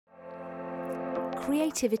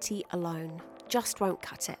Creativity alone just won't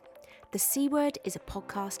cut it. The C Word is a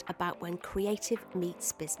podcast about when creative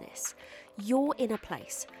meets business. You're in a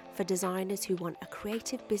place for designers who want a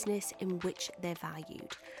creative business in which they're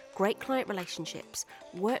valued, great client relationships,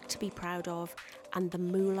 work to be proud of, and the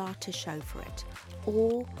moolah to show for it,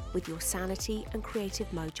 all with your sanity and creative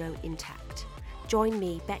mojo intact. Join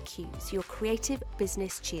me, Beck Hughes, your creative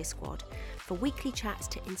business cheer squad, for weekly chats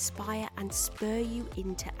to inspire and spur you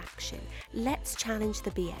into action. Let's challenge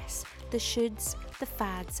the BS, the shoulds, the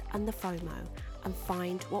fads, and the FOMO, and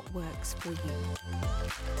find what works for you.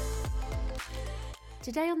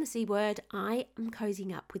 Today on the C Word, I am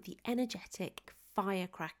cozying up with the energetic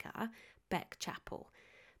firecracker, Beck Chappell.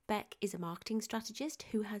 Beck is a marketing strategist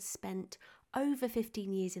who has spent over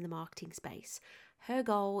 15 years in the marketing space. Her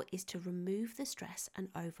goal is to remove the stress and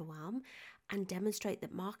overwhelm and demonstrate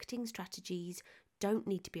that marketing strategies don't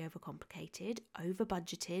need to be overcomplicated, over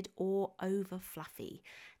budgeted, or over fluffy.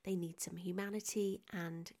 They need some humanity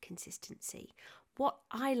and consistency. What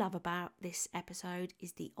I love about this episode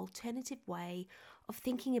is the alternative way of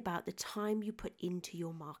thinking about the time you put into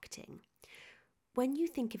your marketing. When you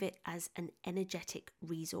think of it as an energetic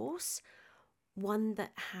resource, one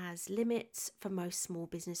that has limits for most small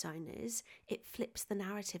business owners, it flips the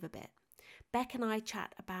narrative a bit. Beck and I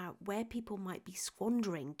chat about where people might be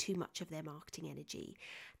squandering too much of their marketing energy,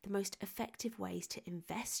 the most effective ways to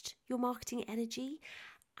invest your marketing energy,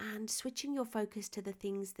 and switching your focus to the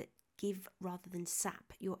things that give rather than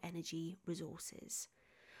sap your energy resources.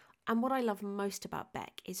 And what I love most about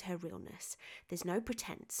Beck is her realness. There's no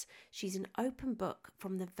pretense. She's an open book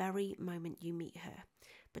from the very moment you meet her.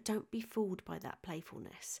 But don't be fooled by that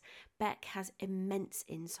playfulness. Beck has immense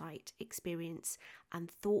insight, experience, and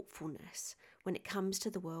thoughtfulness when it comes to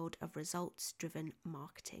the world of results-driven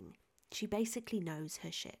marketing. She basically knows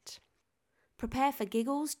her shit. Prepare for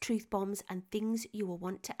giggles, truth bombs, and things you will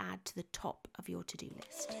want to add to the top of your to-do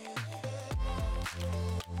list.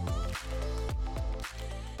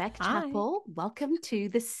 Beck Chappell, welcome to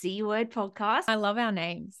the C Word podcast. I love our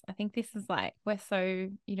names. I think this is like, we're so,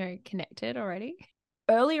 connected already.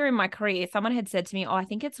 Earlier in my career, someone had said to me, I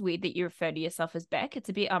think it's weird that you refer to yourself as Beck. It's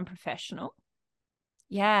a bit unprofessional.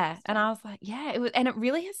 Yeah. And I was like, yeah, and it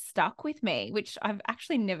really has stuck with me, which I've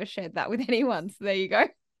actually never shared that with anyone. So there you go.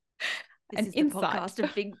 This is the podcast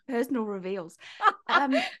of big personal reveals.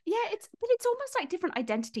 It's almost like different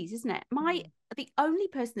identities, isn't it? The only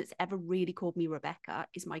person that's ever really called me Rebecca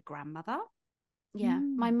is my grandmother. Yeah.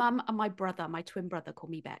 My mum and my brother, my twin brother, call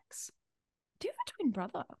me Bex. Do you have a twin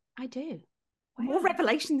brother? I do. Wow. More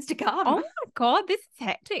revelations to come. Oh my God, this is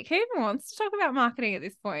hectic. Who even wants to talk about marketing at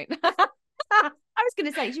this point? I was going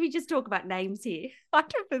to say, should we just talk about names here?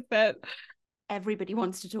 100%. Everybody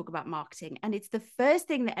wants to talk about marketing, and it's the first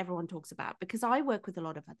thing that everyone talks about because I work with a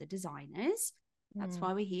lot of other designers. That's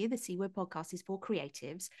why we're here. The C Word podcast is for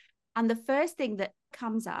creatives. And the first thing that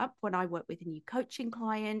comes up when I work with a new coaching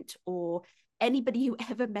client or anybody who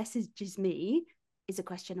ever messages me is a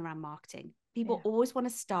question around marketing. People always want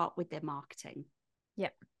to start with their marketing.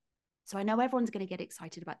 Yep. So I know everyone's going to get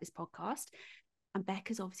excited about this podcast. And Beck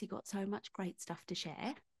has obviously got so much great stuff to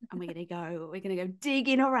share. And we're going to go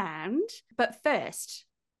digging around. But first,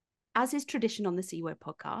 as is tradition on the C Word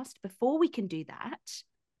podcast, before we can do that,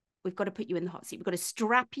 we've got to put you in the hot seat. We've got to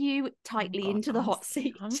strap you tightly into the hot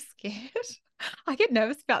seat. I'm scared. I get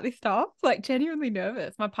nervous about this stuff, like genuinely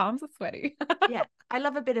nervous. My palms are sweaty. Yeah. I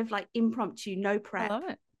love a bit of like impromptu, no prep. I love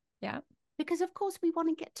it. Yeah. Because of course we want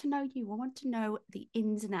to get to know you. We want to know the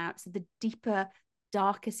ins and outs of the deeper,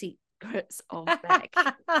 darker secrets of Beck.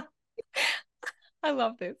 I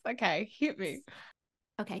love this. Okay, hit me.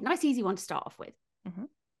 Okay, nice easy one to start off with. Mm-hmm.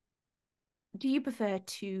 Do you prefer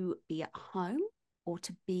to be at home or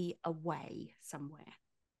to be away somewhere?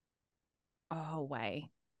 Oh, away.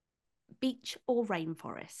 Beach or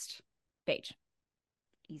rainforest? Beach.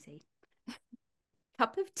 Easy.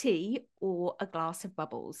 Cup of tea or a glass of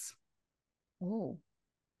bubbles?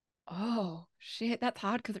 Oh, shit. That's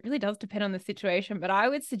hard because it really does depend on the situation. But I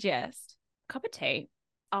would suggest a cup of tea.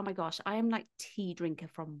 Oh my gosh, I am like tea drinker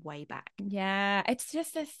from way back. Yeah, it's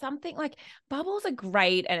just there's something like bubbles are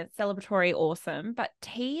great and it's celebratory, awesome, but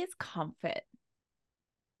tea is comfort.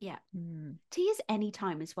 Yeah. Tea is any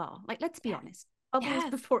time as well. Like, let's be honest.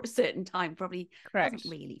 Bubbles before a certain time probably doesn't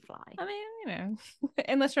really fly. I mean,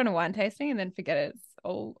 unless you're on a wine tasting and then forget it. It's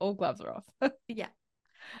all gloves are off. Yeah.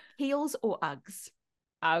 Heels or Uggs?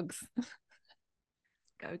 Uggs.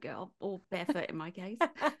 Go girl. Or barefoot in my case.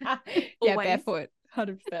 Yeah, barefoot.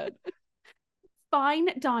 100%.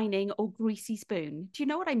 Fine dining or greasy spoon? Do you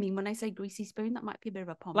know what I mean when I say greasy spoon? That might be a bit of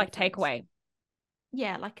a pomp. Like takeaway.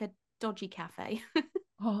 Yeah, like a dodgy cafe.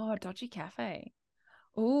 Oh, dodgy cafe.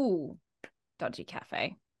 Ooh, dodgy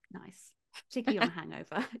cafe. Nice. Particularly on a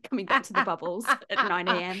hangover, coming back to the bubbles at 9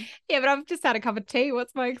 a.m. Yeah, but I've just had a cup of tea.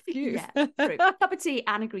 What's my excuse? Yeah, true. Cup of tea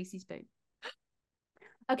and a greasy spoon.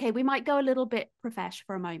 Okay, we might go a little bit profesh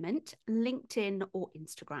for a moment. LinkedIn or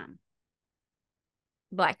Instagram?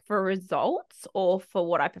 Like for results or for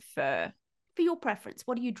what I prefer? For your preference,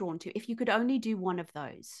 what are you drawn to? If you could only do one of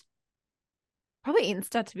those. Probably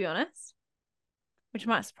Insta, to be honest, which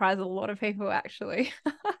might surprise a lot of people, actually.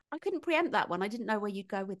 I couldn't preempt that one. I didn't know where you'd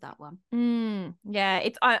go with that one. Yeah,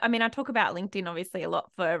 I mean, I talk about LinkedIn obviously a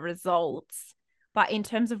lot for results, but in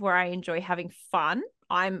terms of where I enjoy having fun,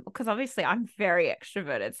 because obviously I'm very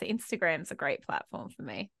extroverted. So Instagram's a great platform for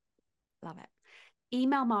me. Love it.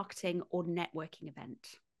 Email marketing or networking event?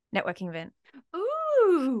 Networking event.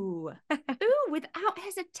 Ooh, without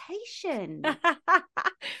hesitation.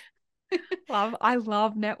 I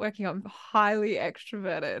love networking. I'm highly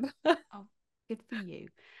extroverted. Oh, good for you.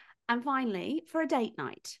 And finally, for a date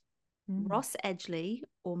night, Ross Edgley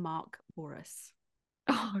or Mark Boris?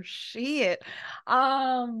 Oh shit.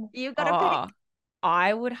 You got to pick.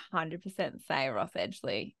 I would 100% say Ross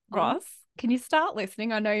Edgley. Oh. Ross, can you start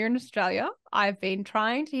listening? I know you're in Australia. I've been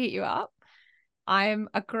trying to hit you up. I'm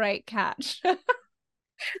a great catch. For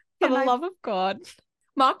the love of God.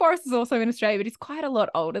 Mark Boris is also in Australia, but he's quite a lot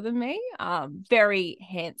older than me. Very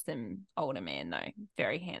handsome older man, though.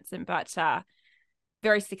 Very handsome, but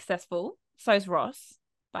very successful. So's Ross.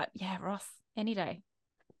 But yeah, Ross, any day.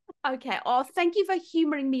 Okay. Oh, thank you for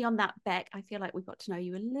humoring me on that, Beck. I feel like we got to know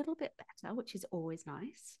you a little bit better, which is always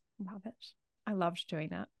nice. Love it. I loved doing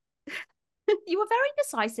that. You were very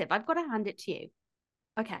decisive. I've got to hand it to you.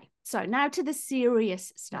 Okay. So now to the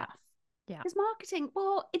serious stuff. Yeah. Because marketing,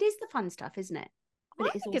 well, it is the fun stuff, isn't it? But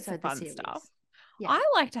I think it's the fun stuff. Yeah. I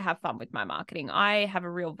like to have fun with my marketing. I have a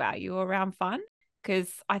real value around fun because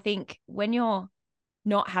I think when you're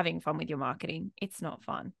not having fun with your marketing, it's not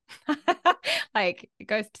fun. Like it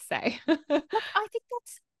goes to say. Look, I think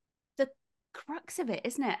that's the crux of it,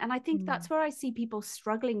 isn't it? And I think that's where I see people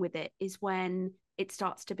struggling with it is when it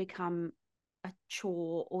starts to become a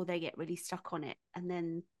chore or they get really stuck on it and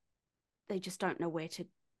then they just don't know where to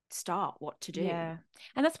start, what to do. Yeah.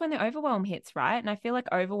 And that's when the overwhelm hits, right? And I feel like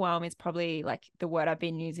overwhelm is probably like the word I've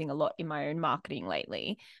been using a lot in my own marketing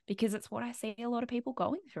lately because it's what I see a lot of people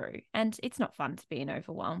going through. And it's not fun to be in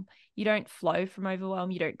overwhelm. You don't flow from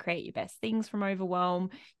overwhelm. You don't create your best things from overwhelm.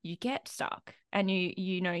 You get stuck and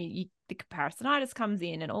the comparisonitis comes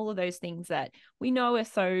in and all of those things that we know are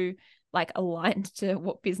so like aligned to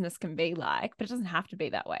what business can be like, but it doesn't have to be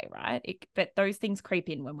that way, right? But those things creep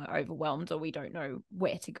in when we're overwhelmed or we don't know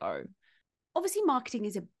where to go. Obviously, marketing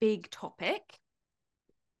is a big topic,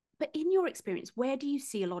 but in your experience, where do you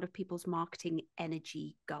see a lot of people's marketing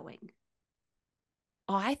energy going?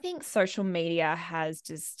 I think social media has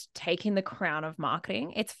just taken the crown of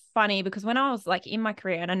marketing. It's funny because when I was like in my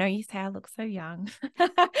career, and I know you say I look so young,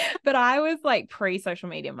 but I was like pre-social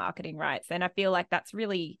media marketing, right? And I feel like it's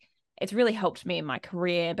really helped me in my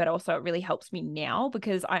career, but also it really helps me now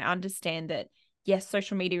because I understand that, yes,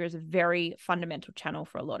 social media is a very fundamental channel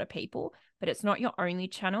for a lot of people, but it's not your only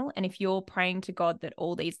channel. And if you're praying to God that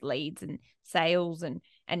all these leads and sales and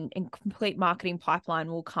complete marketing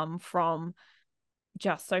pipeline will come from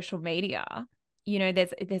just social media,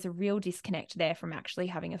 there's a real disconnect there from actually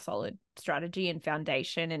having a solid strategy and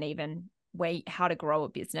foundation and even how to grow a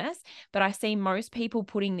business. But I see most people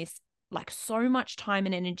putting this like so much time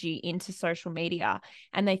and energy into social media,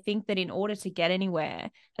 and they think that in order to get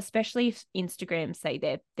anywhere, especially if Instagram say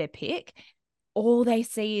their pick, all they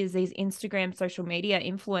see is these Instagram social media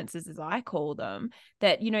influencers, as I call them,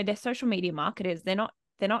 that they're social media marketers. They're not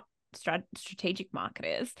strategic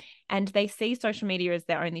marketers, and they see social media as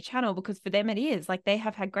their only channel because for them it is like they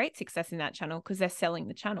have had great success in that channel because they're selling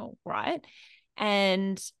the channel, right?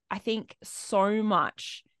 And I think so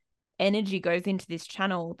much energy goes into this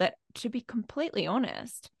channel that, to be completely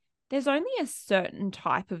honest, there's only a certain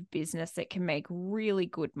type of business that can make really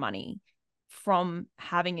good money from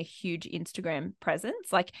having a huge Instagram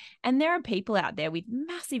presence. And there are people out there with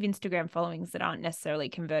massive Instagram followings that aren't necessarily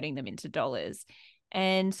converting them into dollars.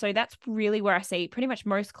 And so that's really where I see pretty much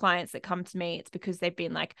most clients that come to me, it's because they've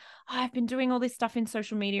been like, oh, I've been doing all this stuff in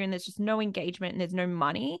social media and there's just no engagement and there's no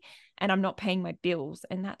money and I'm not paying my bills.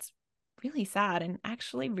 And that's really sad and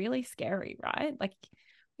actually really scary, right? Like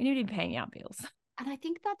we need to be paying our bills. And I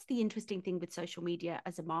think that's the interesting thing with social media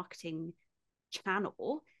as a marketing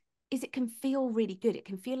channel is it can feel really good. It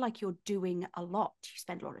can feel like you're doing a lot. You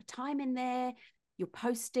spend a lot of time in there. You're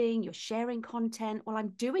posting, you're sharing content. Well, I'm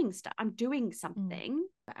doing something,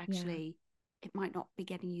 but actually it might not be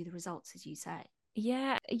getting you the results as you say.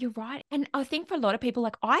 Yeah, you're right. And I think for a lot of people,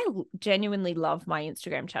 like I genuinely love my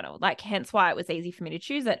Instagram channel, like hence why it was easy for me to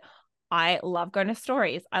choose it. I love going to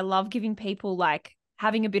stories. I love giving people like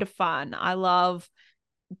having a bit of fun. I love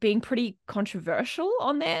being pretty controversial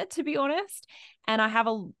on there, to be honest. And I have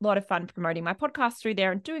a lot of fun promoting my podcast through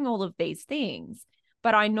there and doing all of these things.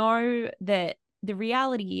 But I know that the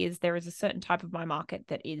reality is there is a certain type of my market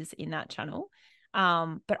that is in that channel.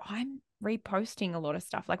 But I'm reposting a lot of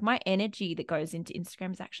stuff. Like my energy that goes into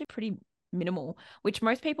Instagram is actually pretty minimal, which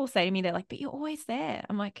most people say to me, they're like, but you're always there.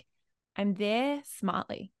 I'm like, I'm there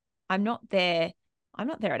smartly. I'm not there. I'm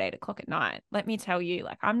not there at 8 o'clock at night. Let me tell you,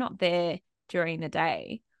 like, I'm not there during the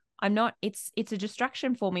day. I'm not, it's a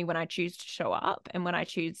distraction for me when I choose to show up and when I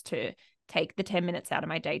choose to take the 10 minutes out of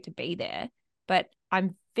my day to be there. But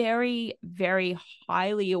I'm very, very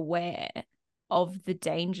highly aware of the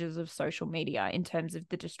dangers of social media in terms of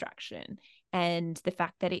the distraction and the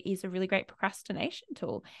fact that it is a really great procrastination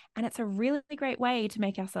tool. And it's a really great way to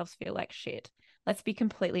make ourselves feel like shit. Let's be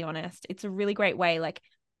completely honest. It's a really great way. Like,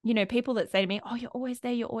 you know, people that say to me, oh, you're always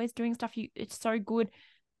there, you're always doing stuff, it's so good.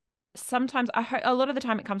 Sometimes a lot of the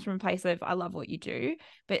time it comes from a place of I love what you do,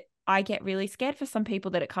 but I get really scared for some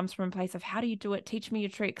people that it comes from a place of how do you do it? Teach me your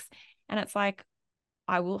tricks. And it's like,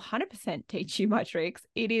 I will 100% teach you my tricks.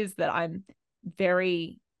 It is that I'm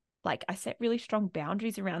very, like, I set really strong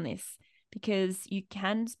boundaries around this because you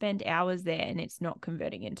can spend hours there and it's not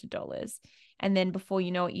converting into dollars. And then before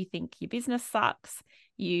you know it, you think your business sucks.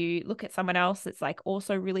 You look at someone else that's like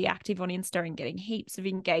also really active on Insta and getting heaps of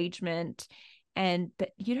engagement.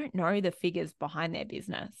 But you don't know the figures behind their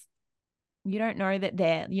business. You don't know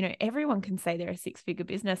that everyone can say they're a six-figure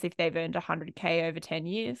business if they've earned 100K over 10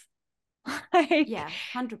 years. Like, Yeah,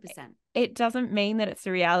 100%. it doesn't mean that it's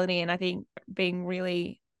the reality. And I think being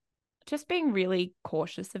really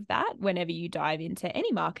cautious of that whenever you dive into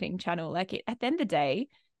any marketing channel. Like at the end of the day,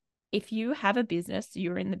 if you have a business,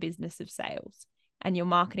 you're in the business of sales and your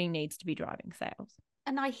marketing needs to be driving sales.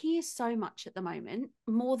 And I hear so much at the moment,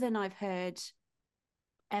 more than I've heard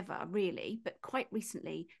ever, really, but quite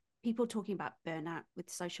recently, people talking about burnout with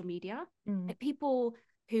social media. Like people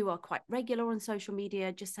who are quite regular on social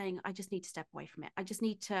media just saying, I just need to step away from it. I just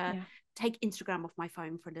need to take Instagram off my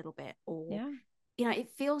phone for a little bit. Or, it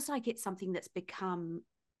feels like it's something that's become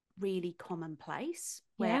really commonplace,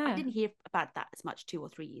 where I didn't hear about that as much 2 or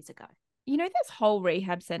 3 years ago. You know, there's whole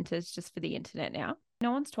rehab centers just for the internet now.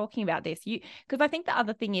 No one's talking about this. Because I think the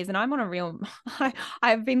other thing is, and I'm on a real,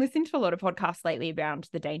 I've been listening to a lot of podcasts lately around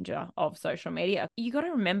the danger of social media. You got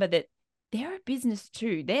to remember that they're a business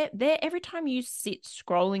too. They're every time you sit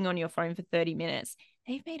scrolling on your phone for 30 minutes,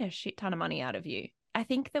 they've made a shit ton of money out of you. I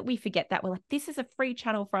think that we forget that. We're like, this is a free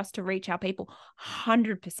channel for us to reach our people.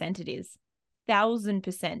 100% it is.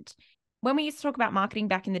 1,000%. When we used to talk about marketing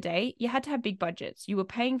back in the day, you had to have big budgets. You were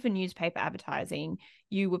paying for newspaper advertising.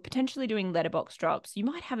 You were potentially doing letterbox drops. You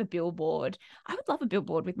might have a billboard. I would love a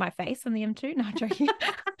billboard with my face on the M2. No, I'm joking.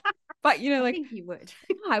 But, like, I think you would.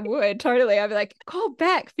 I would totally. I'd be like, call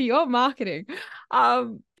back for your marketing.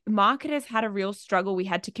 Marketers had a real struggle. We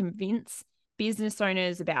had to convince business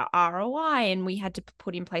owners about ROI, and we had to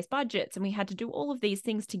put in place budgets, and we had to do all of these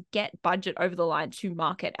things to get budget over the line to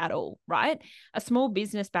market at all, right? A small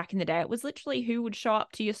business back in the day, it was literally who would show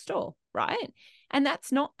up to your store, right? And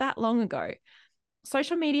that's not that long ago.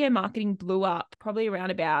 Social media marketing blew up probably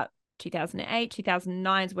around about 2008,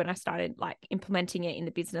 2009 is when I started like implementing it in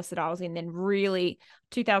the business that I was in. Then really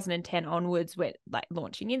 2010 onwards, with like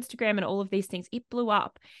launching Instagram and all of these things, it blew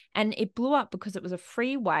up. And it blew up because it was a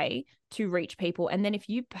free way to reach people. And then if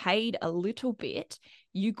you paid a little bit,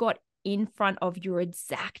 you got in front of your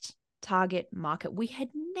exact target market. We had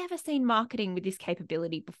never seen marketing with this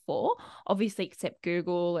capability before, obviously, except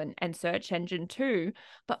Google and search engine too.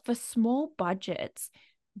 But for small budgets,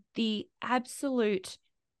 the absolute,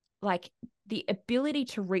 like, the ability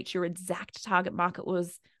to reach your exact target market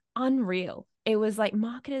was unreal. It was like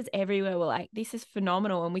marketers everywhere were like, this is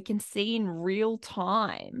phenomenal. And we can see in real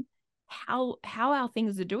time how our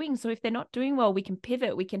things are doing. So if they're not doing well, we can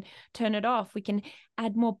pivot, we can turn it off, we can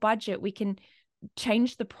add more budget, we can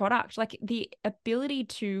change the product. Like the ability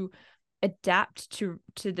to adapt to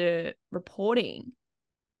the reporting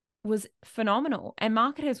was phenomenal, and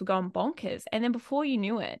marketers were going bonkers. And then before you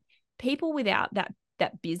knew it, people without that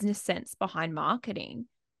business sense behind marketing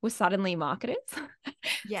were suddenly marketers.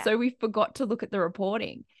 Yeah. So we forgot to look at the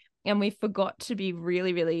reporting, and we forgot to be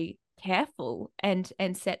really, really careful and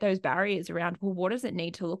set those barriers around, well, what does it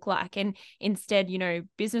need to look like? And instead,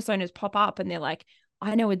 business owners pop up and they're like,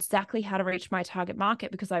 I know exactly how to reach my target market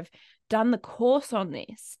because I've done the course on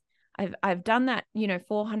this. I've done that,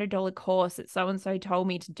 $400 course that so-and-so told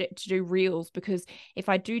me to do reels, because if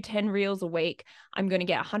I do 10 reels a week, I'm going to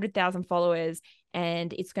get 100,000 followers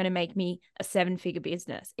and it's going to make me a 7-figure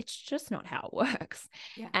business. It's just not how it works.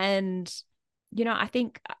 Yeah. And, I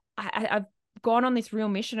think I've gone on this real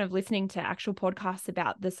mission of listening to actual podcasts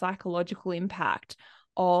about the psychological impact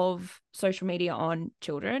of social media on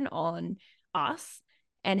children, on us,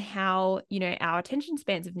 and how, our attention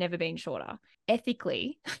spans have never been shorter.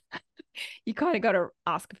 Ethically, you kind of got to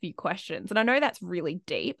ask a few questions. And I know that's really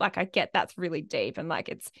deep. Like, I get that's really deep, and like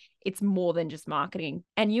it's more than just marketing.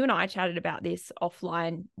 And you and I chatted about this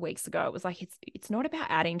offline weeks ago. It was like it's not about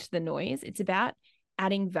adding to the noise. It's about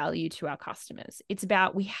adding value to our customers. It's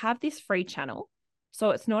about, we have this free channel.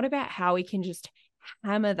 So it's not about how we can just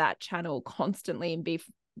hammer that channel constantly and be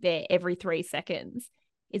there every 3 seconds.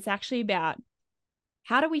 It's actually about,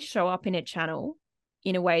 how do we show up in a channel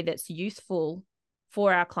in a way that's useful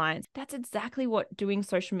for our clients? That's exactly what doing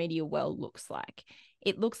social media well looks like.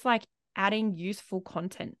 It looks like adding useful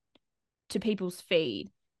content to people's feed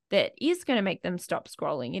that is going to make them stop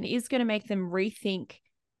scrolling and is going to make them rethink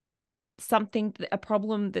a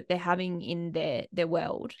problem that they're having in their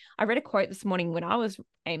world. I read a quote this morning when I was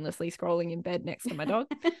aimlessly scrolling in bed next to my dog.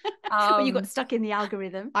 When you got stuck in the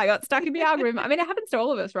algorithm. I got stuck in the algorithm. I mean, it happens to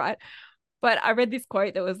all of us, right? But I read this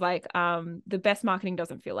quote that was like, the best marketing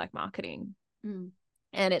doesn't feel like marketing. Mm.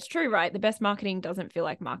 And it's true, right? The best marketing doesn't feel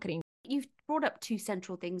like marketing. You've brought up two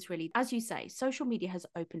central things, really. As you say, social media has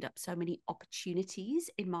opened up so many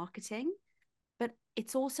opportunities in marketing, but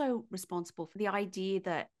it's also responsible for the idea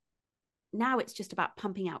that now it's just about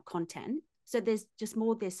pumping out content. So there's just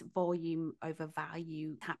more this volume over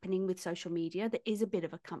value happening with social media that is a bit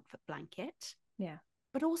of a comfort blanket. Yeah.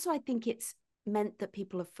 But also I think it's meant that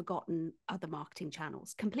people have forgotten other marketing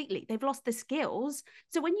channels completely. They've lost the skills.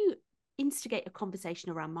 So when you instigate a conversation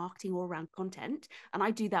around marketing or around content, and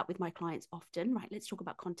I do that with my clients often, right? Let's talk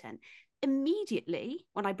about content. Immediately,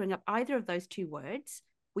 when I bring up either of those two words,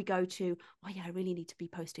 we go to, oh yeah, I really need to be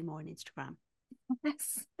posting more on Instagram.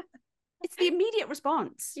 Yes. It's the immediate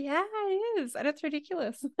response. Yeah, it is. And it's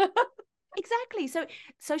ridiculous. Exactly. So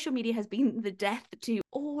social media has been the death to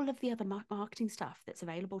all of the other marketing stuff that's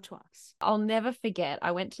available to us. I'll never forget,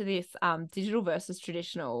 I went to this digital versus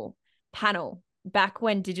traditional panel back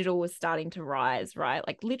when digital was starting to rise, right?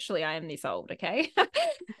 Like, literally, I am this old, okay?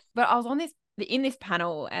 But I was in this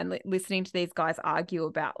panel and listening to these guys argue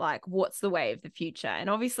about like, what's the way of the future. And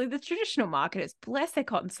obviously the traditional marketers, bless their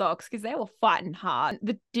cotton socks, because they were fighting hard.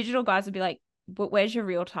 The digital guys would be like, but where's your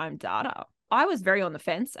real-time data? I was very on the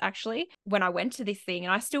fence, actually, when I went to this thing,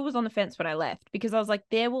 and I still was on the fence when I left, because I was like,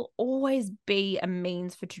 there will always be a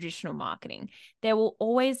means for traditional marketing. There will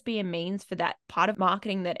always be a means for that part of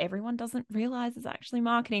marketing that everyone doesn't realize is actually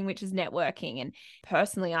marketing, which is networking. And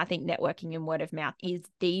personally, I think networking and word of mouth is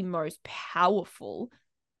the most powerful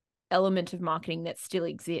element of marketing that still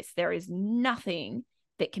exists. There is nothing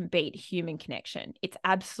that can beat human connection. It's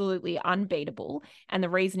absolutely unbeatable. And the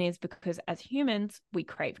reason is because as humans, we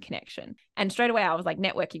crave connection. And straight away, I was like,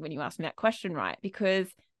 networking when you asked me that question, right? Because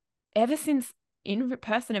ever since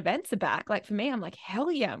in-person events are back, like for me, I'm like,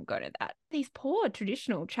 hell yeah, I'm going to that. These poor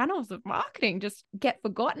traditional channels of marketing just get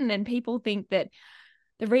forgotten. And people think that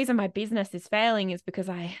the reason my business is failing is because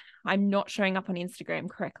I'm not showing up on Instagram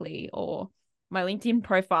correctly, or my LinkedIn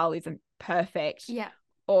profile isn't perfect. Yeah.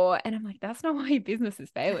 And I'm like, that's not why your business is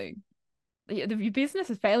failing. Your business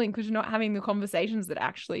is failing because you're not having the conversations that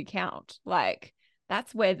actually count. Like,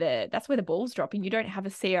 that's where the ball's dropping. You don't have a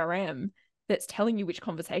CRM that's telling you which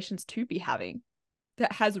conversations to be having,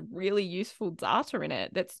 that has really useful data in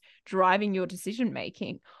it, that's driving your decision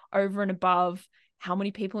making over and above how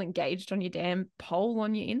many people engaged on your damn poll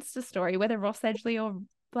on your Insta story, whether Ross Edgley or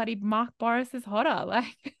bloody Mark Boris is hotter.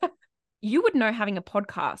 Like, you would know having a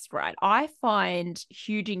podcast, right? I find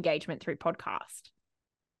huge engagement through podcast.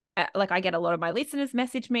 Like, I get a lot of my listeners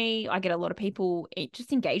message me. I get a lot of people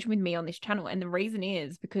just engage with me on this channel. And the reason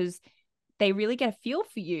is because they really get a feel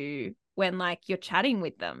for you when like you're chatting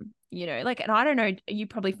with them, like, and I don't know, you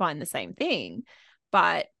probably find the same thing,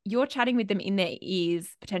 but you're chatting with them in their ears,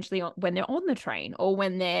 potentially when they're on the train or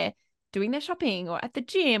when they're doing their shopping or at the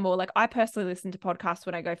gym, or like, I personally listen to podcasts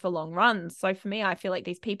when I go for long runs. So for me, I feel like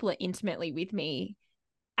these people are intimately with me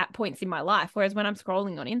at points in my life. Whereas when I'm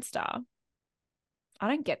scrolling on Insta, I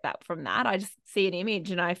don't get that from that. I just see an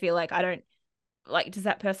image and I feel like I don't, like, does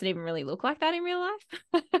that person even really look like that in real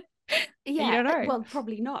life? Yeah, you don't know. Well,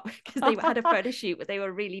 probably not, because they had a photo shoot where they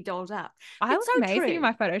were really dolled up. I It's look so amazing true. in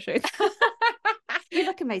my photo shoots. You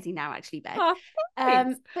look amazing now, actually, Beck. Oh,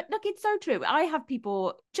 but look, it's so true. I have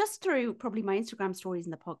people just through probably my Instagram stories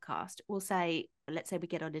and the podcast will say, let's say we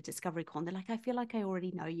get on a discovery call and they're like, I feel like I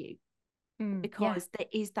already know you, Yeah. because there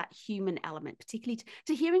is that human element, particularly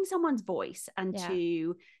to hearing someone's voice and Yeah. to,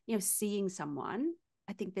 you know, seeing someone.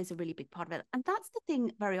 I think there's a really big part of it. And that's the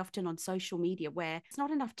thing very often on social media, where it's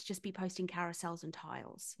not enough to just be posting carousels and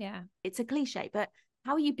tiles. Yeah. It's a cliche, but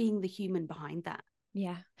how are you being the human behind that?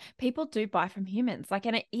 Yeah. People do buy from humans. Like,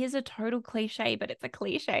 and it is a total cliche, but it's a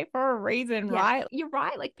cliche for a reason, Yeah. right? You're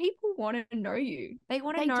right. Like, people want to know you. They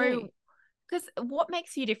want to They know, do. because what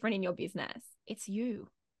makes you different in your business? It's you.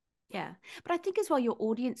 Yeah. But I think as well, your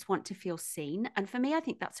audience want to feel seen. And for me, I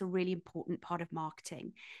think that's a really important part of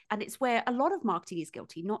marketing. And it's where a lot of marketing is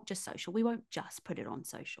guilty, not just social. We won't just put it on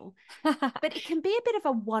social, but it can be a bit of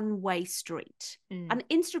a one-way street. And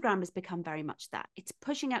Instagram has become very much that. It's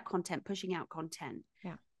pushing out content, pushing out content.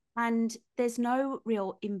 Yeah. And there's no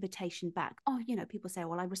real invitation back. Oh, you know, people say,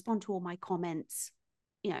 well, I respond to all my comments.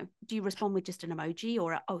 You know, do you respond with just an emoji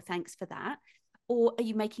or oh, thanks for that? Or are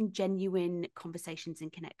you making genuine conversations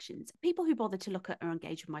and connections? People who bother to look at or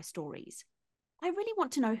engage with my stories, I really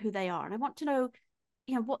want to know who they are. And I want to know,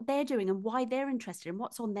 you know, what they're doing and why they're interested and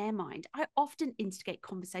what's on their mind. I often instigate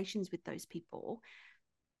conversations with those people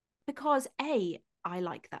because A, I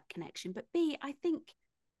like that connection, but B, I think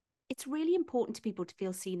it's really important to people to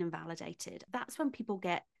feel seen and validated. That's when people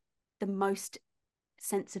get the most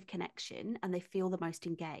sense of connection and they feel the most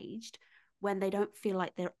engaged, when they don't feel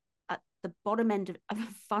like they're at the bottom end of a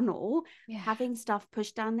funnel, having stuff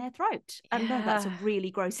pushed down their throat. And no, that's a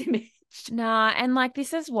really gross image. Nah, and like,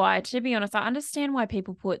 this is why, to be honest, I understand why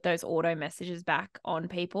people put those auto messages back on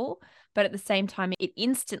people, but at the same time, it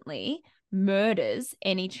instantly murders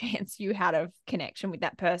any chance you had of connection with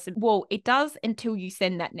that person. Well, it does until you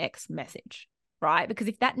send that next message, right? Because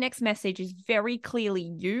if that next message is very clearly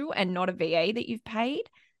you and not a VA that you've paid,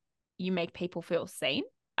 you make people feel seen.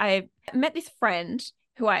 I met this friend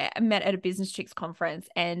who I met at a Business Chicks conference,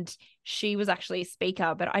 and she was actually a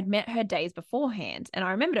speaker, but I'd met her days beforehand. And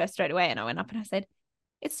I remembered her straight away, and I went up and I said,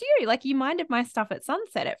 it's you. Like, you minded my stuff at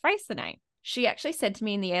Sunset at Freycinet. She actually said to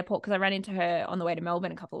me in the airport, because I ran into her on the way to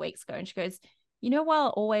Melbourne a couple of weeks ago, and she goes, you know, while I'll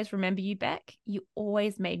always remember you, Beck, you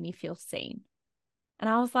always made me feel seen. And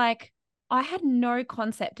I was like, I had no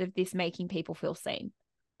concept of this making people feel seen.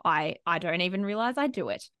 I don't even realize I do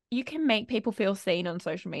it. You can make people feel seen on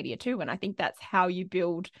social media too. And I think that's how you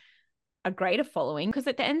build a greater following. Because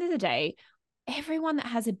at the end of the day, everyone that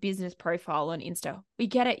has a business profile on Insta, we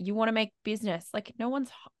get it. You want to make business. Like, no one's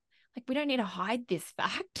like, we don't need to hide this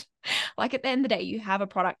fact. Like, at the end of the day, you have a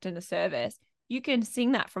product and a service. You can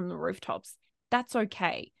sing that from the rooftops. That's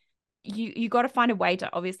okay. You got to find a way to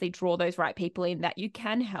obviously draw those right people in that you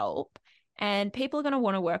can help. And people are going to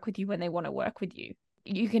want to work with you when they want to work with you.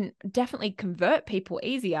 You can definitely convert people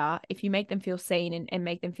easier if you make them feel seen and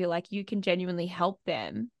make them feel like you can genuinely help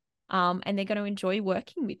them, and they're going to enjoy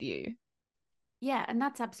working with you. Yeah, and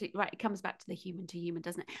that's absolutely right. It comes back to the human to human,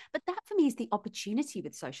 doesn't it? But that for me is the opportunity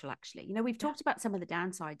with social, actually. You know, we've talked about some of the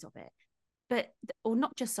downsides of it, but, or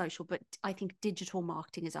not just social, but I think digital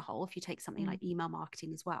marketing as a whole, if you take something like email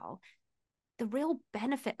marketing as well, the real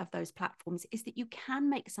benefit of those platforms is that you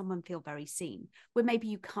can make someone feel very seen, where maybe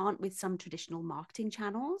you can't with some traditional marketing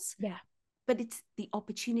channels. Yeah. But it's the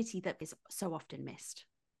opportunity that is so often missed.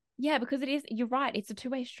 Yeah, because it is, you're right. It's a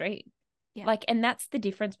two-way street. Yeah. Like, and that's the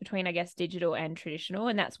difference between, I guess, digital and traditional.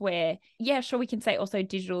 And that's where, yeah, sure, we can say also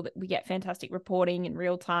digital that we get fantastic reporting in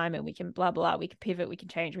real time and we can blah, blah, we can pivot, we can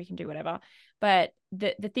change, we can do whatever. But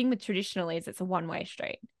the thing with traditional is it's a one-way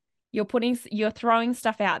street. You're throwing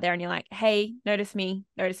stuff out there and you're like, hey, notice me,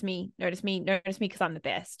 notice me, notice me, notice me because I'm the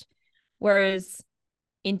best. Whereas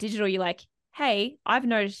in digital, you're like, hey, I've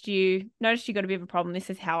noticed you got a bit of a problem. This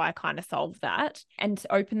is how I kind of solve that. And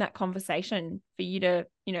to open that conversation for you to,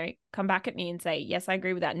 you know, come back at me and say, yes, I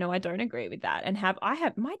agree with that. No, I don't agree with that. And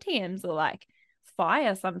my DMs are like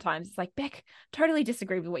fire sometimes. It's like, Beck, totally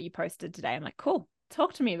disagree with what you posted today. I'm like, cool,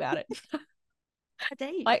 talk to me about it.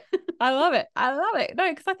 Like, I love it. I love it. No,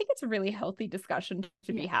 because I think it's a really healthy discussion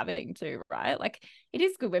to be having too, right? Like, it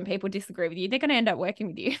is good when people disagree with you. They're going to end up working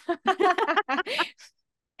with you.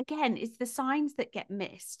 Again, it's the signs that get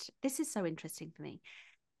missed. This is so interesting for me.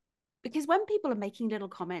 Because when people are making little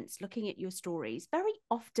comments, looking at your stories, very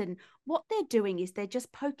often what they're doing is they're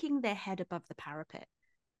just poking their head above the parapet.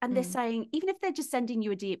 And they're saying, even if they're just sending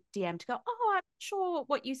you a DM to go, oh, I'm sure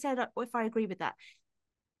what you said, if I agree with that.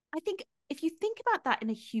 I think if you think about that in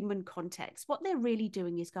a human context, what they're really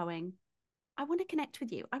doing is going, I want to connect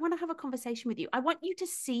with you. I want to have a conversation with you. I want you to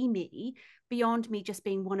see me beyond me just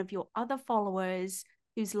being one of your other followers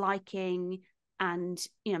who's liking and,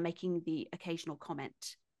 you know, making the occasional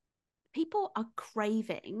comment. People are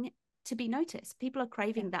craving to be noticed. People are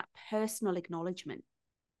craving that personal acknowledgement,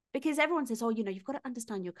 because everyone says, oh, you know, you've got to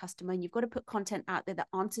understand your customer and you've got to put content out there that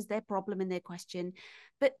answers their problem and their question.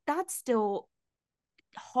 But that still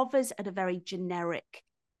hovers at a very generic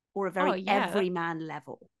or a very everyman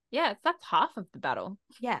level. Yeah, that's half of the battle.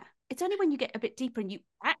 Yeah. It's only when you get a bit deeper and you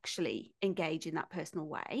actually engage in that personal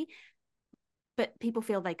way, but people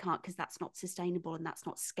feel they can't because that's not sustainable and that's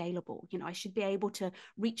not scalable. You know, I should be able to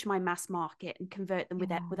reach my mass market and convert them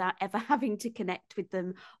without ever having to connect with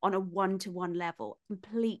them on a one-to-one level.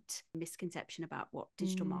 Complete misconception about what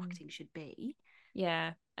digital marketing should be.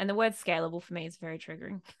 Yeah. And the word scalable for me is very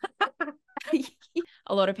triggering.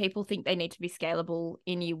 A lot of people think they need to be scalable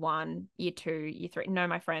in year 1, year 2, year 3. No,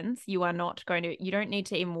 my friends, you don't need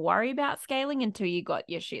to even worry about scaling until you got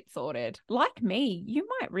your shit sorted. Like me, you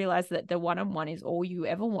might realize that the one-on-one is all you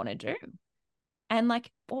ever want to do. And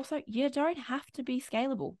like, also, you don't have to be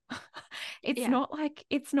scalable.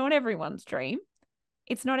 It's not everyone's dream.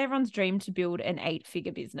 It's not everyone's dream to build an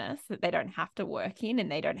 8-figure business that they don't have to work in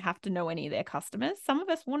and they don't have to know any of their customers. Some of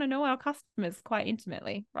us want to know our customers quite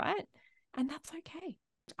intimately, right? And that's okay.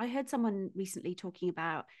 I heard someone recently talking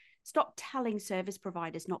about stop telling service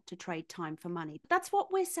providers not to trade time for money. That's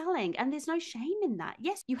what we're selling. And there's no shame in that.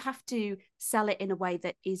 Yes, you have to sell it in a way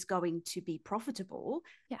that is going to be profitable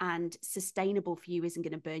and sustainable for you, isn't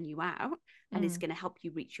going to burn you out and is going to help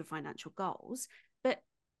you reach your financial goals. But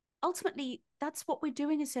ultimately, that's what we're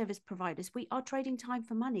doing as service providers. We are trading time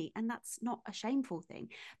for money, and that's not a shameful thing.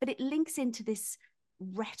 But it links into this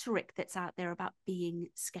rhetoric that's out there about being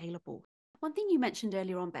scalable. One thing you mentioned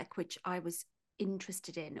earlier on, Beck, which I was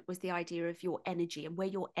interested in, was the idea of your energy and where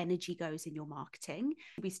your energy goes in your marketing.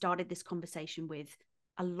 We started this conversation with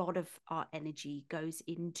a lot of our energy goes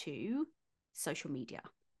into social media,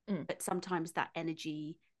 but sometimes that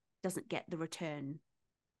energy doesn't get the return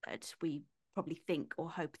that we probably think or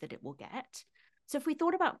hope that it will get. So if we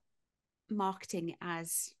thought about marketing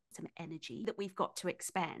as some energy that we've got to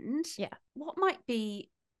expend, what might be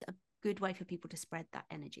a good way for people to spread that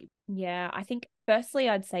energy? Yeah, I think firstly,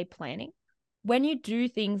 I'd say planning. When you do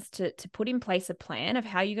things to put in place a plan of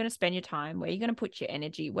how you're going to spend your time, where you're going to put your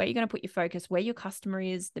energy, where you're going to put your focus, where your customer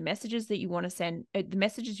is, the messages that you want to send, the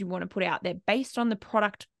messages you want to put out there based on the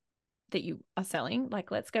product that you are selling.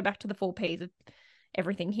 Like, let's go back to the 4 Ps of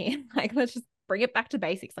everything here. Like, let's just bring it back to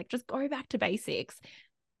basics. Like, just go back to basics.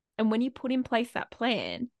 And when you put in place that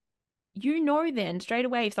plan, you know then straight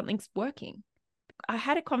away if something's working. I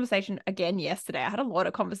had a conversation again yesterday. I had a lot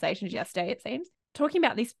of conversations yesterday, it seems, talking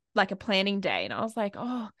about this like a planning day. And I was like,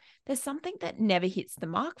 oh, there's something that never hits the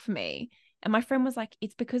mark for me. And my friend was like,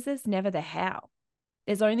 it's because there's never the how.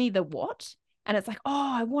 There's only the what. And it's like,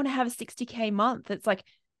 oh, I want to have a 60K month. It's like,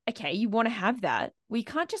 okay, you want to have that. We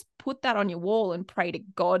can't just put that on your wall and pray to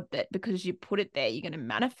God that because you put it there, you're going to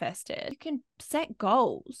manifest it. You can set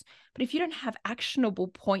goals, but if you don't have actionable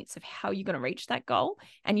points of how you're going to reach that goal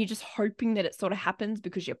and you're just hoping that it sort of happens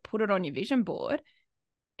because you put it on your vision board,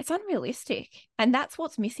 it's unrealistic. And that's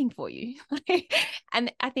what's missing for you.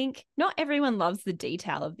 And I think not everyone loves the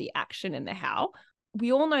detail of the action and the how.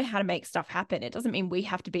 We all know how to make stuff happen. It doesn't mean we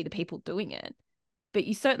have to be the people doing it. But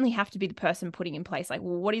you certainly have to be the person putting in place, like,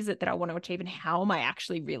 well, what is it that I want to achieve and how am I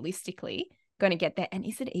actually realistically going to get there? And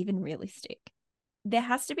is it even realistic? There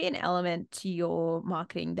has to be an element to your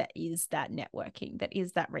marketing that is that networking, that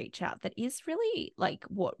is that reach out, that is really like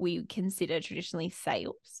what we consider traditionally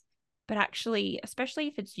sales. But actually, especially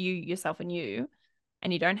if it's you, yourself, and you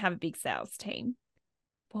don't have a big sales team,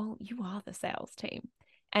 well, you are the sales team.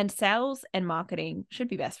 And sales and marketing should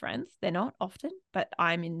be best friends. They're not often, but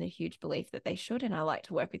I'm in the huge belief that they should. And I like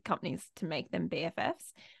to work with companies to make them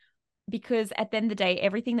BFFs, because at the end of the day,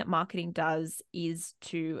 everything that marketing does is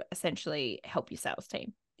to essentially help your sales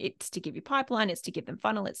team. It's to give you pipeline. It's to give them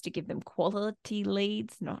funnel. It's to give them quality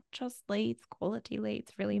leads, not just leads, quality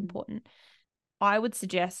leads, really important. I would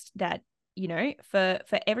suggest that, you know, for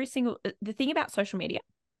every single, the thing about social media,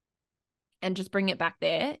 and just bring it back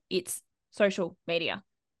there, it's social media.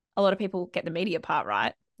 A lot of people get the media part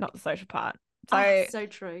right, not the social part. So, so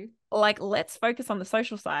true. Like, let's focus on the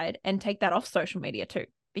social side and take that off social media too,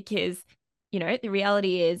 because, you know, the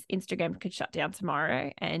reality is Instagram could shut down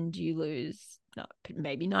tomorrow and you lose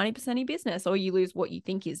maybe 90% of your business, or you lose what you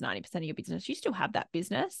think is 90% of your business. You still have that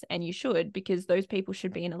business, and you should, because those people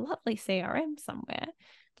should be in a lovely CRM somewhere.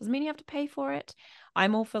 Doesn't mean you have to pay for it.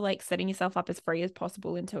 I'm all for like setting yourself up as free as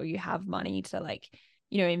possible until you have money to, like,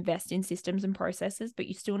 you know, invest in systems and processes, but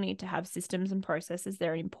you still need to have systems and processes.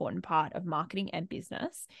 They're an important part of marketing and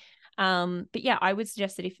business. But yeah, I would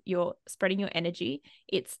suggest that if you're spreading your energy,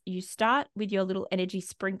 you start with your little energy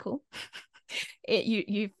sprinkle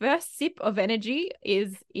Your first sip of energy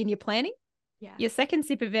is in your planning. Yeah. Your second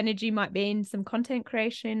sip of energy might be in some content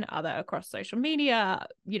creation, other across social media,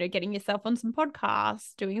 getting yourself on some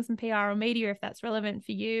podcasts, doing some PR or media if that's relevant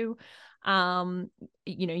for you. Your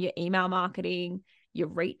email marketing, your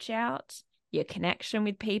reach out, your connection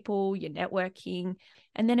with people, your networking,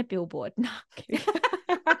 and then a billboard. No, I'm kidding.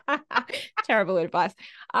 Terrible advice.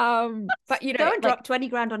 But don't drop 20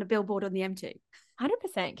 grand on a billboard on the M2. 100%.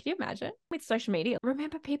 Can you imagine with social media?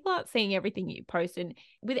 Remember, people aren't seeing everything you post, and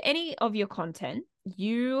with any of your content,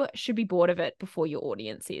 you should be bored of it before your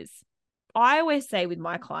audience is. I always say with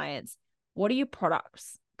my clients, what are your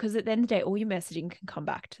products? Because at the end of the day, all your messaging can come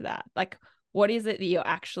back to that. Like, what is it that you're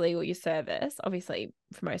actually, or your service? Obviously,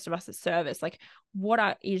 for most of us, it's service. Like,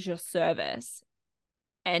 is your service?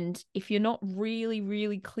 And if you're not really,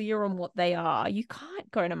 really clear on what they are, you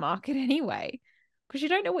can't go to market anyway, because you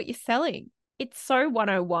don't know what you're selling. It's so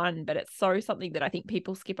 101, but it's so something that I think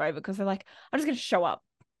people skip over because they're like, I'm just going to show up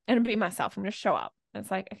and be myself. I'm going to show up. And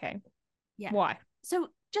it's like, okay, yeah. Why? So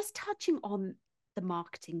just touching on the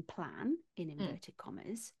marketing plan in inverted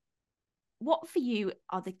commas, what for you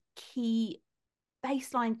are the key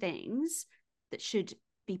baseline things that should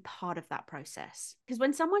be part of that process? Because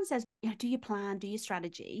when someone says, do your plan, do your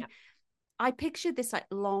strategy, I pictured this like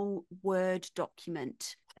long Word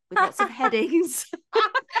document with lots of headings.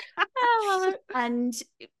 I love it. And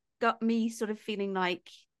it got me sort of feeling like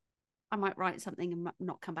I might write something and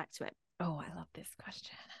not come back to it. Oh, I love this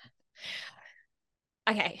question.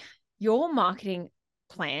 Okay. Your marketing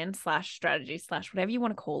plan / strategy / whatever you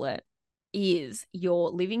want to call it is your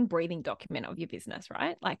living, breathing document of your business,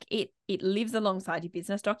 right? Like it lives alongside your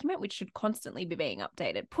business document, which should constantly be being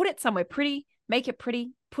updated. Put it somewhere pretty, make it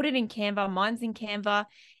pretty, put it in Canva. Mine's in Canva.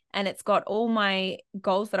 And it's got all my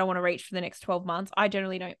goals that I want to reach for the next 12 months. I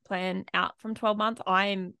generally don't plan out from 12 months.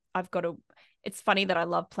 It's funny that I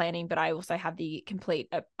love planning, but I also have the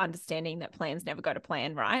complete understanding that plans never go to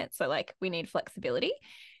plan, right? So like we need flexibility.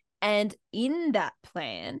 And in that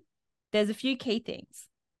plan, there's a few key things.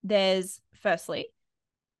 There's firstly,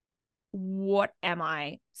 what am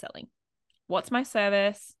I selling? What's my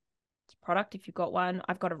service? Product, if you've got one.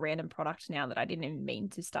 I've got a random product now that I didn't even mean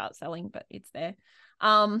to start selling, but it's there.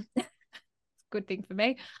 Good thing for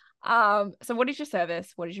me. So what is your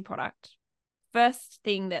service? What is your product? First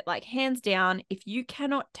thing that, like, hands down, if you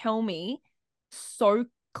cannot tell me so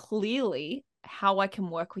clearly how I can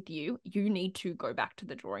work with you, you need to go back to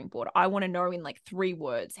the drawing board. I want to know in like 3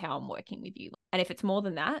 words how I'm working with you. And if it's more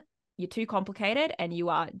than that, you're too complicated and you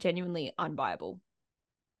are genuinely unviable.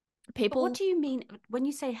 But what do you mean when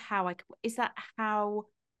you say how is that how,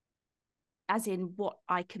 as in what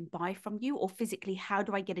I can buy from you, or physically how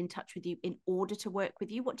do I get in touch with you in order to work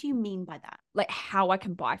with you? What do you mean by that? Like how I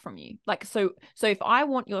can buy from you. Like, so if I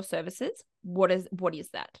want your services, what is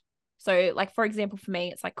that? So like, for example, for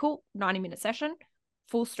me, it's like, cool, 90-minute session,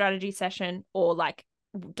 full strategy session, or like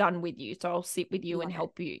done with you. So I'll sit with you and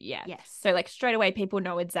help you. Yeah. Yes. So like straight away, people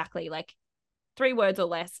know exactly like 3 words or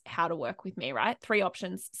less how to work with me, right? 3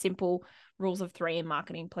 options, simple rules of 3 in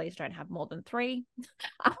marketing. Please don't have more than 3.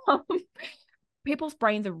 People's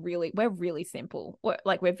brains are we're really simple.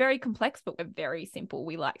 We're very complex, but we're very simple.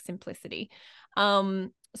 We like simplicity. So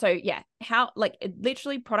yeah,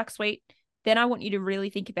 literally product suite. Then I want you to really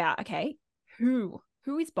think about, okay, who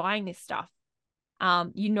is buying this stuff?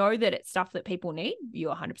 You know that it's stuff that people need. You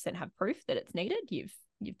 100% have proof that it's needed. You've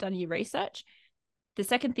done your research. The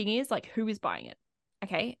second thing is like, who is buying it?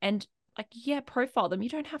 Okay. And like, yeah, profile them. You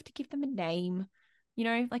don't have to give them a name.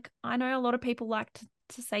 Like I know a lot of people like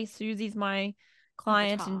to say Susie's my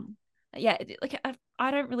client. Avatar. And yeah, like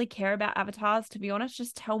I don't really care about avatars, to be honest.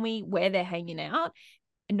 Just tell me where they're hanging out,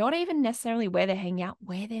 and not even necessarily where they're hanging out,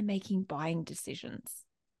 where they're making buying decisions.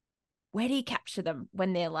 Where do you capture them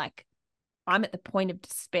when they're like, I'm at the point of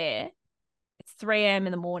despair. It's 3 a.m.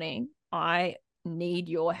 in the morning. I need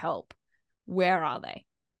your help. Where are they?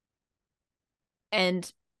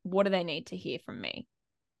 And what do they need to hear from me?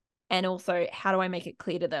 And also, how do I make it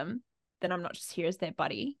clear to them that I'm not just here as their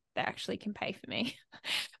buddy? They actually can pay for me.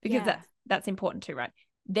 Because that's important too, right?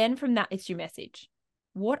 Then from that, it's your message.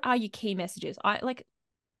 What are your key messages?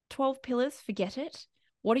 12 pillars, forget it.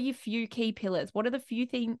 What are your few key pillars? What are the few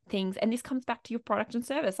things? And this comes back to your product and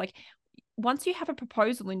service. Like once you have a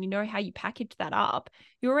proposal and you know how you package that up,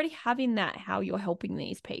 you're already having that, how you're helping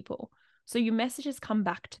these people. So your messages come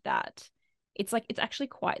back to that. It's actually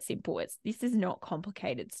quite simple. This is not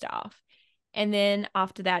complicated stuff. And then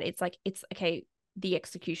after that, it's okay, the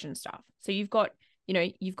execution stuff. So you've got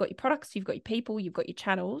your products, you've got your people, you've got your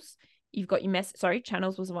channels, you've got your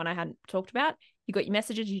channels was the one I hadn't talked about. You got your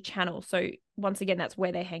messages, your channel. So once again, that's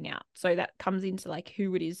where they hang out. So that comes into like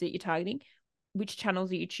who it is that you're targeting, which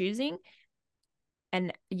channels are you choosing,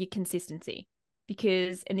 and your consistency.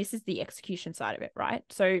 Because, and this is the execution side of it, right?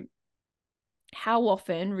 So how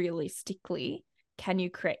often realistically can you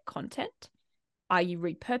create content? Are you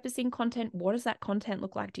repurposing content? What does that content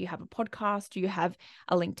look like? Do you have a podcast? Do you have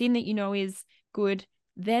a LinkedIn that you know is good?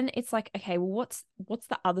 Then it's like, okay, well, what's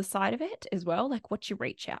the other side of it as well? Like, what's your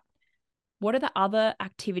reach out? What are the other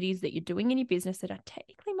activities that you're doing in your business that are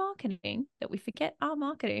technically marketing, that we forget are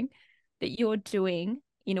marketing, that you're doing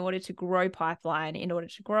in order to grow pipeline, in order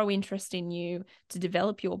to grow interest in you, to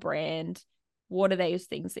develop your brand? What are those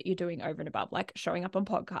things that you're doing over and above? Like showing up on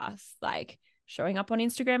podcasts, like showing up on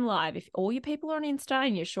Instagram Live. If all your people are on Insta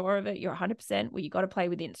and you're sure of it, you're 100%, well, you got to play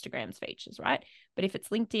with Instagram's features, right? But if it's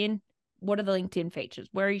LinkedIn, what are the LinkedIn features?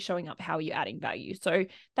 Where are you showing up? How are you adding value? So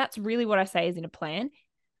that's really what I say is in a plan.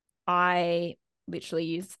 I literally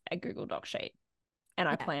use a Google Doc sheet and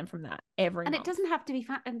I plan from that every and month. it doesn't have to be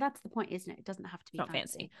and that's the point, isn't it? It doesn't have to be not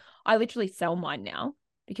fancy. I literally sell mine now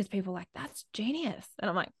because people are like, that's genius. And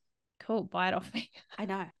I'm like, cool, buy it off me. I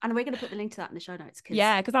know. And we're going to put the link to that in the show notes.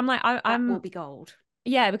 Because I'm like, I'm will be gold.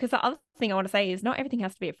 Yeah, because the other thing I want to say is not everything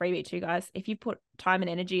has to be a freebie too, guys. If you put time and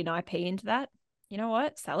energy and IP into that, you know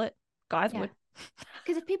what? Sell it. Guys would.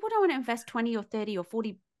 Because if people don't want to invest 20 or 30 or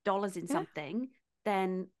 $40 in something,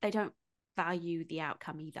 then they don't value the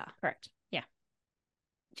outcome either. Correct. Yeah.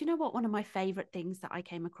 Do you know what? One of my favorite things that I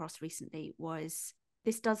came across recently was,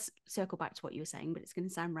 this does circle back to what you were saying, but it's going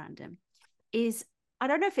to sound random, is, I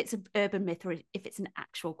don't know if it's an urban myth or if it's an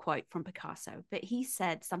actual quote from Picasso, but he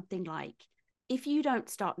said something like, if you don't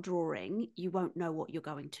start drawing, you won't know what you're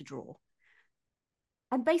going to draw.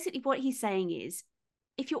 And basically what he's saying is,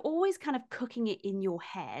 if you're always kind of cooking it in your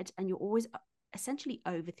head and you're always essentially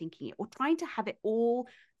overthinking it or trying to have it all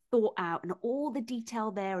thought out and all the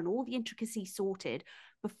detail there and all the intricacies sorted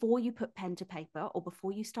before you put pen to paper or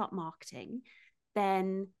before you start marketing,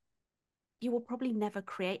 then you will probably never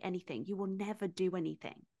create anything. You will never do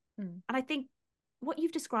anything. And I think what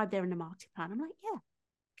you've described there in the marketing plan, I'm like, yeah,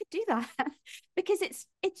 I could do that because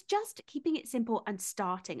it's just keeping it simple and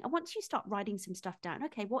starting. And once you start writing some stuff down,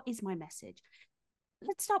 okay, what is my message?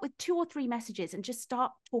 Let's start with 2 or 3 messages and just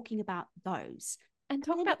start talking about those. And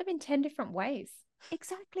talk about them in 10 different ways.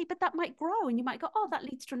 Exactly. But that might grow and you might go, oh, that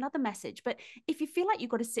leads to another message. But if you feel like you've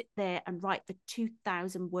got to sit there and write the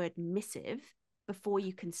 2,000 word missive before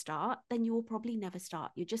you can start, then you will probably never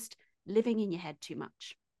start. You're just living in your head too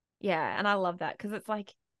much. Yeah. And I love that because it's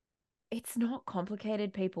like, it's not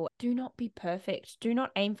complicated, people. Do not be perfect. Do not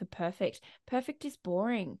aim for perfect. Perfect is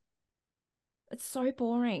boring. It's so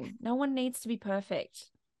boring. No one needs to be perfect.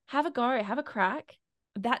 Have a go, have a crack.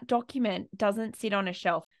 That document doesn't sit on a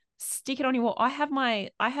shelf. Stick it on your wall. I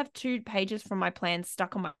have 2 pages from my plan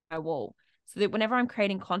stuck on my wall so that whenever I'm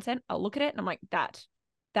creating content, I'll look at it and I'm like, that.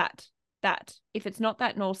 If it's not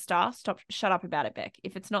that North Star, shut up about it, Beck.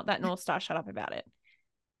 If it's not that North Star, shut up about it.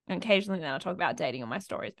 And occasionally then I'll talk about dating on my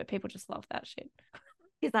stories, but people just love that shit.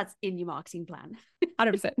 Because that's in your marketing plan.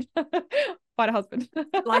 100%. Find a husband.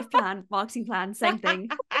 Life plan, marketing plan, same thing.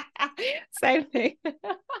 Same thing.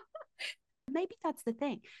 Maybe that's the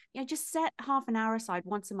thing. Just set half an hour aside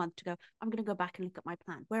once a month to go, I'm going to go back and look at my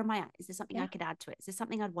plan. Where am I at? Is there something I could add to it? Is there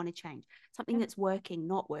something I'd want to change? Something that's working,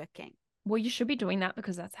 not working? Well, you should be doing that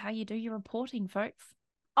because that's how you do your reporting, folks.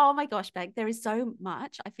 Oh my gosh, Beck, there is so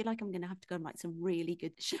much. I feel like I'm going to have to go and write some really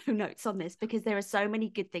good show notes on this because there are so many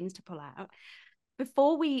good things to pull out.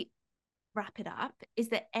 Before we wrap it up, is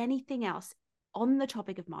there anything else on the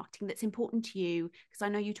topic of marketing that's important to you? Because I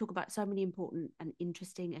know you talk about so many important and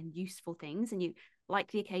interesting and useful things and you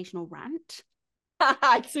like the occasional rant.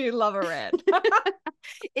 I do love a rant.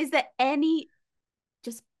 Is there any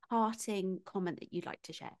just parting comment that you'd like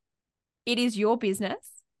to share? It is your business.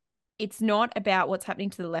 It's not about what's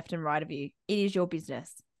happening to the left and right of you. It is your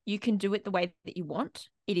business. You can do it the way that you want.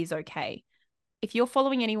 It is okay. If you're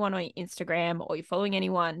following anyone on Instagram or you're following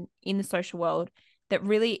anyone in the social world that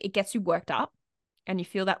really, it gets you worked up and you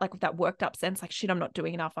feel that like with that worked up sense, like, shit, I'm not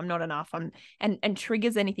doing enough. I'm not enough. And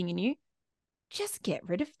triggers anything in you, just get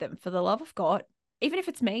rid of them for the love of God. Even if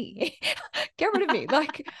it's me, get rid of me.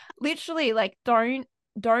 Like literally, like don't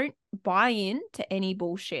buy into any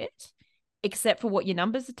bullshit except for what your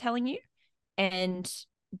numbers are telling you. And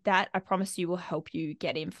that, I promise you, will help you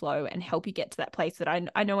get in flow and help you get to that place that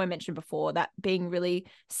I know I mentioned before, that being really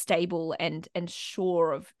stable and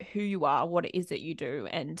sure of who you are, what it is that you do,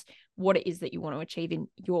 and what it is that you want to achieve in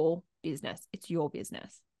your business. It's your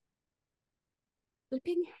business.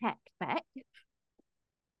 Flipping heck, Beck.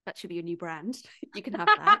 That should be a new brand. You can have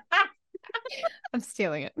that. I'm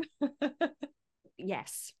stealing it.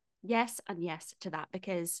 yes, and yes to that,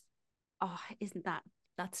 because isn't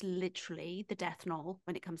that's literally the death knell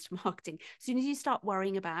when it comes to marketing. As soon as you start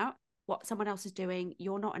worrying about what someone else is doing,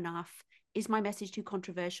 you're not enough. Is my message too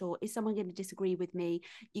controversial? Is someone going to disagree with me?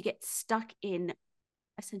 You get stuck in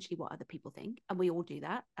essentially what other people think, and we all do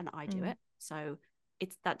that, and I do it. So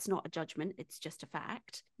that's not a judgment, it's just a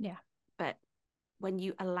fact. Yeah. But when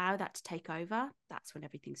you allow that to take over, that's when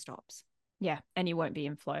everything stops. Yeah, and you won't be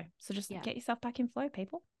in flow. So just get yourself back in flow,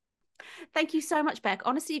 people. Thank you so much, Beck.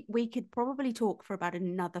 Honestly, we could probably talk for about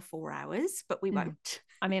another 4 hours, but we won't.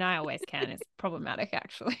 I mean, I always can. It's problematic,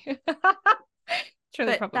 actually.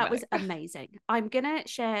 Truly problematic. That was amazing. I'm going to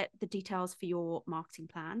share the details for your marketing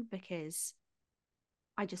plan, because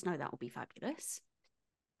I just know that will be fabulous.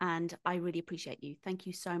 And I really appreciate you. Thank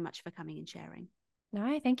you so much for coming and sharing.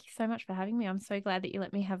 No, thank you so much for having me. I'm so glad that you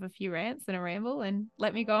let me have a few rants and a ramble and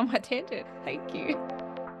let me go on my tangent. Thank you.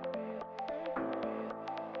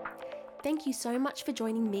 Thank you so much for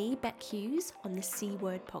joining me, Beck Hughes, on the C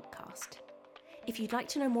Word podcast. If you'd like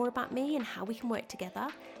to know more about me and how we can work together,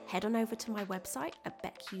 head on over to my website at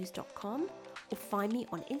beckhughes.com or find me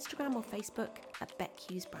on Instagram or Facebook at Beck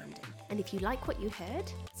Hughes Branding. And if you like what you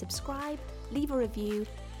heard, subscribe, leave a review,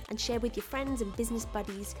 and share with your friends and business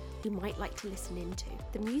buddies who might like to listen into.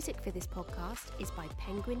 The music for this podcast is by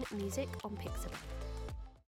Penguin Music on Pixabay.